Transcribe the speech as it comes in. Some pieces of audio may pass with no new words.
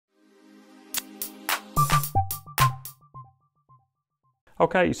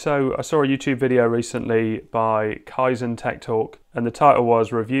Okay, so I saw a YouTube video recently by KaizenTechTalk and the title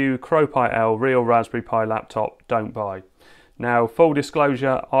was Review CrowPi L Real Raspberry Pi Laptop Don't Buy. Now, full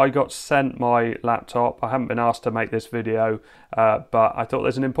disclosure, I got sent my laptop. I haven't been asked to make this video, but I thought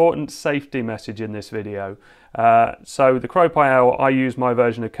there's an important safety message in this video. So the CrowPi L, I use my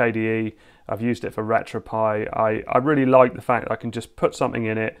version of KDE. I've used it for RetroPi. I really like the fact that I can just put something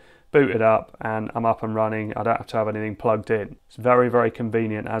in it, boot it up, and I'm up and running. I don't have to have anything plugged in. It's very, very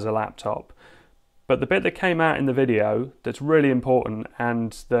convenient as a laptop. But the bit that came out in the video that's really important,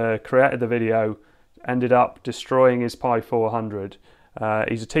 and the creator of the video ended up destroying his Pi 400.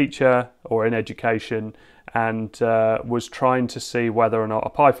 He's a teacher or in education and was trying to see whether or not a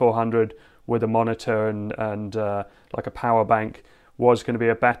Pi 400 with a monitor and like a power bank was going to be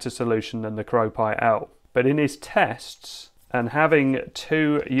a better solution than the CrowPi L. But in his tests, and having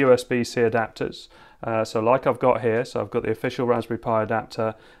two USB-C adapters, so like I've got here, so I've got the official Raspberry Pi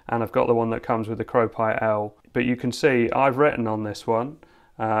adapter and I've got the one that comes with the CrowPi L. But you can see I've written on this one,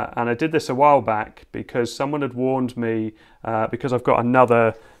 and I did this a while back because someone had warned me, because I've got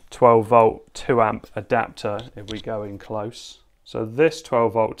another 12 volt 2 amp adapter, if we go in close. So this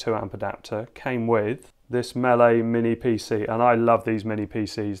 12 volt 2 amp adapter came with this MeLe mini PC, and I love these mini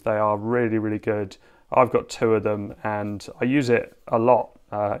PCs. They are really, really good. I've got two of them and I use it a lot.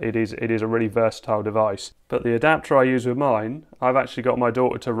 It is a really versatile device. But the adapter I use with mine, I've actually got my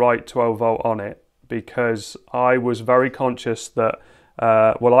daughter to write 12 volt on it because I was very conscious that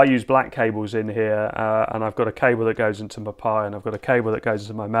well, I use black cables in here, and I've got a cable that goes into my Pi and I've got a cable that goes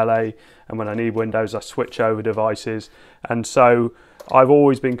into my MeLe, and when I need Windows I switch over devices, and so I've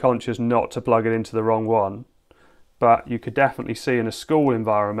always been conscious not to plug it into the wrong one. But you could definitely see in a school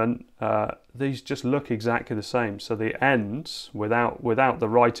environment, these just look exactly the same. So the ends, without the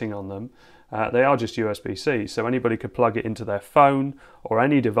writing on them, they are just USB-C. So anybody could plug it into their phone or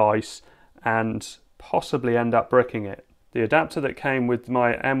any device and possibly end up bricking it. The adapter that came with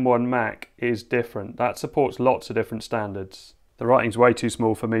my M1 Mac is different. That supports lots of different standards. The writing's way too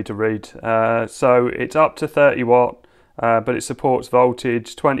small for me to read. So it's up to 30 watt, but it supports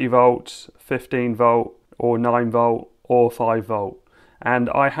voltage, 20 volts, 15 volt, or 9 volt, or 5 volt.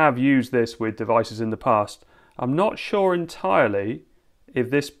 And I have used this with devices in the past. I'm not sure entirely if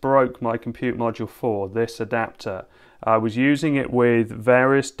this broke my Compute Module 4, this adapter. I was using it with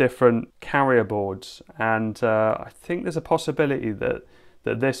various different carrier boards, and I think there's a possibility that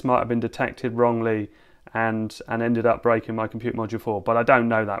this might have been detected wrongly and ended up breaking my Compute Module 4, but I don't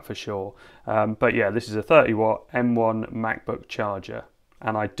know that for sure. But yeah, this is a 30 watt M1 MacBook charger,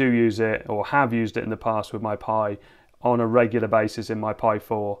 and I do use it, or have used it in the past with my Pi on a regular basis in my Pi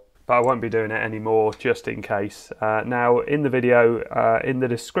 4. But I won't be doing it anymore, just in case. Now, in the video, in the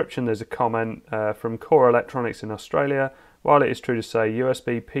description, there's a comment from Core Electronics in Australia. While it is true to say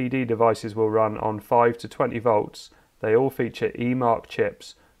USB PD devices will run on 5 to 20 volts, they all feature eMark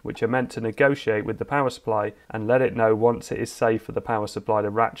chips, which are meant to negotiate with the power supply and let it know once it is safe for the power supply to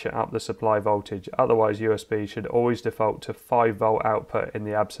ratchet up the supply voltage. Otherwise, USB should always default to 5 volt output in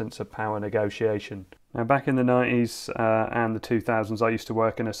the absence of power negotiation. Now, back in the 90s and the 2000s, I used to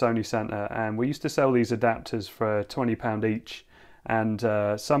work in a Sony centre, and we used to sell these adapters for £20 each. And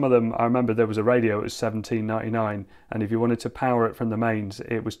some of them, I remember there was a radio, it was $17.99, and if you wanted to power it from the mains,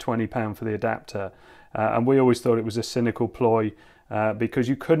 it was £20 for the adapter. And we always thought it was a cynical ploy because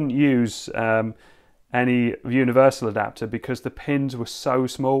you couldn't use any universal adapter because the pins were so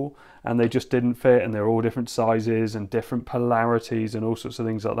small and they just didn't fit, and they're all different sizes and different polarities and all sorts of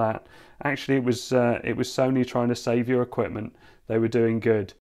things like that. Actually, it was Sony trying to save your equipment. They were doing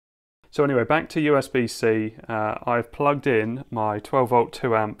good. So anyway, back to USB-C. I've plugged in my 12 volt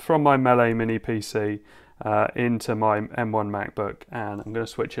 2 amp from my MeLe mini PC into my M1 MacBook, and I'm going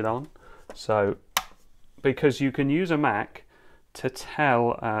to switch it on. So, because you can use a Mac to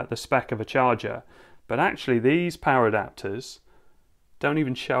tell the spec of a charger, but actually these power adapters don't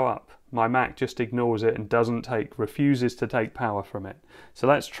even show up. My Mac just ignores it and refuses to take power from it. So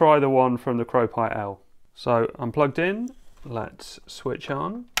let's try the one from the CrowPi L. So I'm plugged in, let's switch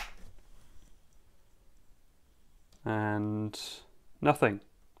on, and nothing.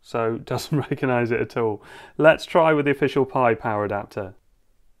 So it doesn't recognize it at all. Let's try with the official Pi power adapter.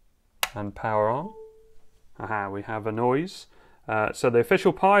 And power on. Aha, we have a noise. So the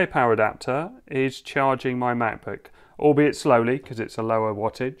official Pi power adapter is charging my MacBook, albeit slowly because it's a lower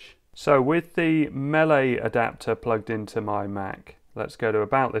wattage. So with the MeLe adapter plugged into my Mac, let's go to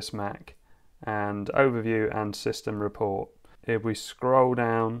About This Mac and Overview and System Report. If we scroll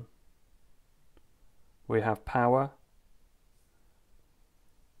down, we have power.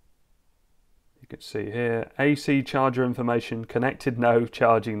 can see here, AC charger information, connected no,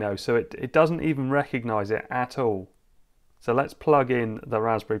 charging no. So it doesn't even recognize it at all. So let's plug in the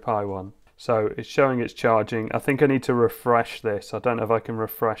Raspberry Pi one. So it's showing it's charging. I think I need to refresh this. I don't know if I can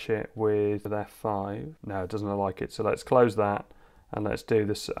refresh it with F5. No, it doesn't look like it. So let's close that and let's do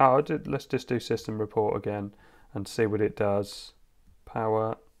this. Let's just do system report again and see what it does.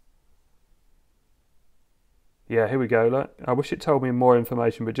 Power. Yeah, here we go. Look, I wish it told me more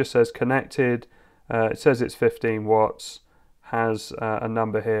information, but it just says connected. It says it's 15 watts, has a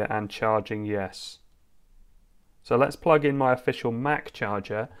number here, and charging yes. So let's plug in my official Mac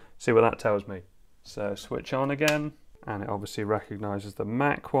charger, see what that tells me. So switch on again, and it obviously recognizes the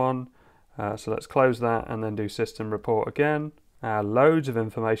Mac one. So let's close that and then do system report again. Loads of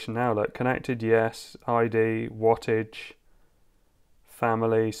information now. Look, connected yes, ID, wattage,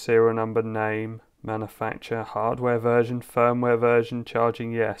 family, serial number, name, manufacturer, hardware version, firmware version,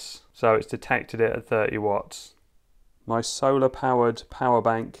 charging yes. So it's detected it at 30 watts. My solar powered power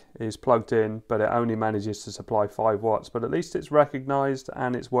bank is plugged in, but it only manages to supply 5 watts, but at least it's recognized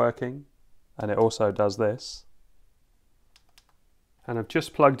and it's working. And it also does this. And I've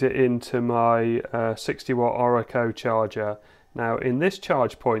just plugged it into my 60 watt Elecrow charger. Now in this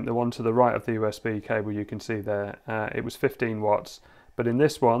charge point, the one to the right of the USB cable you can see there, it was 15 watts. But in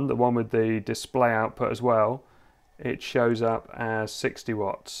this one, the one with the display output as well, it shows up as 60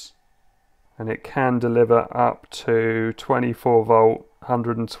 watts. And it can deliver up to 24 volt,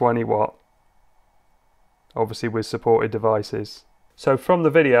 120 watt, obviously with supported devices. So from the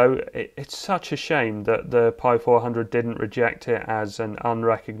video, it's such a shame that the Pi 400 didn't reject it as an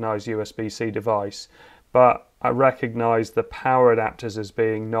unrecognized USB-C device, but I recognize the power adapters as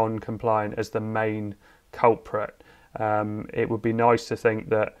being non-compliant as the main culprit. It would be nice to think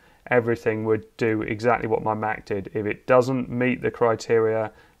that everything would do exactly what my Mac did. If it doesn't meet the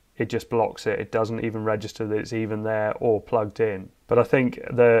criteria, it just blocks it. It doesn't even register that it's even there or plugged in. But I think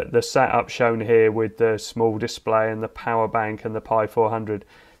the setup shown here with the small display and the power bank and the Pi 400,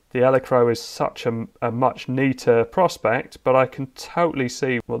 the Elecrow is such a much neater prospect, but I can totally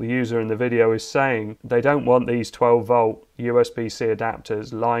see what the user in the video is saying. They don't want these 12 volt USB-C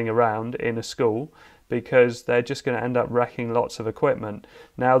adapters lying around in a school, because they're just going to end up wrecking lots of equipment.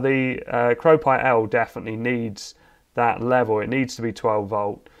 Now the CrowPi L definitely needs that level. It needs to be 12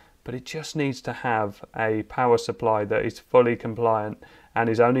 volt, but it just needs to have a power supply that is fully compliant and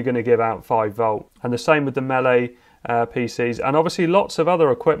is only going to give out 5 volt. And the same with the MeLe PCs, and obviously lots of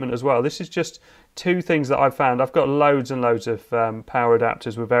other equipment as well. This is just 2 things that I've found. I've got loads and loads of power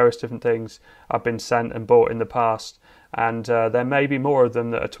adapters with various different things I've been sent and bought in the past, and there may be more of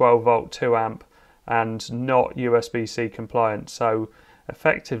them that are 12 volt 2 amp and not USB-C compliant, so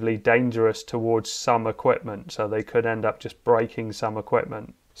effectively dangerous towards some equipment, so they could end up just breaking some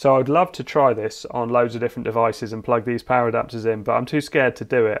equipment. So I'd love to try this on loads of different devices and plug these power adapters in, but I'm too scared to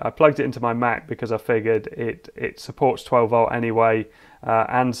do it. I plugged it into my Mac because I figured it supports 12 volt anyway,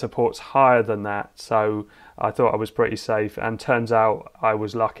 and supports higher than that, so I thought I was pretty safe, and turns out I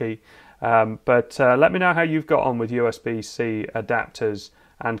was lucky. But let me know how you've got on with USB-C adapters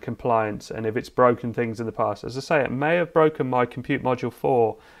and compliance, and if it's broken things in the past. As I say, it may have broken my Compute Module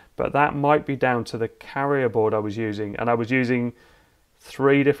 4, but that might be down to the carrier board I was using, and I was using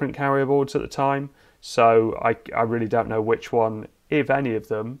 3 different carrier boards at the time, so I really don't know which one, if any of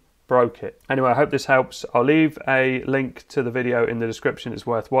them, broke it. Anyway, I hope this helps. I'll leave a link to the video in the description. It's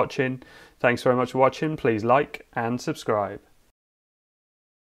worth watching. Thanks very much for watching. Please like and subscribe.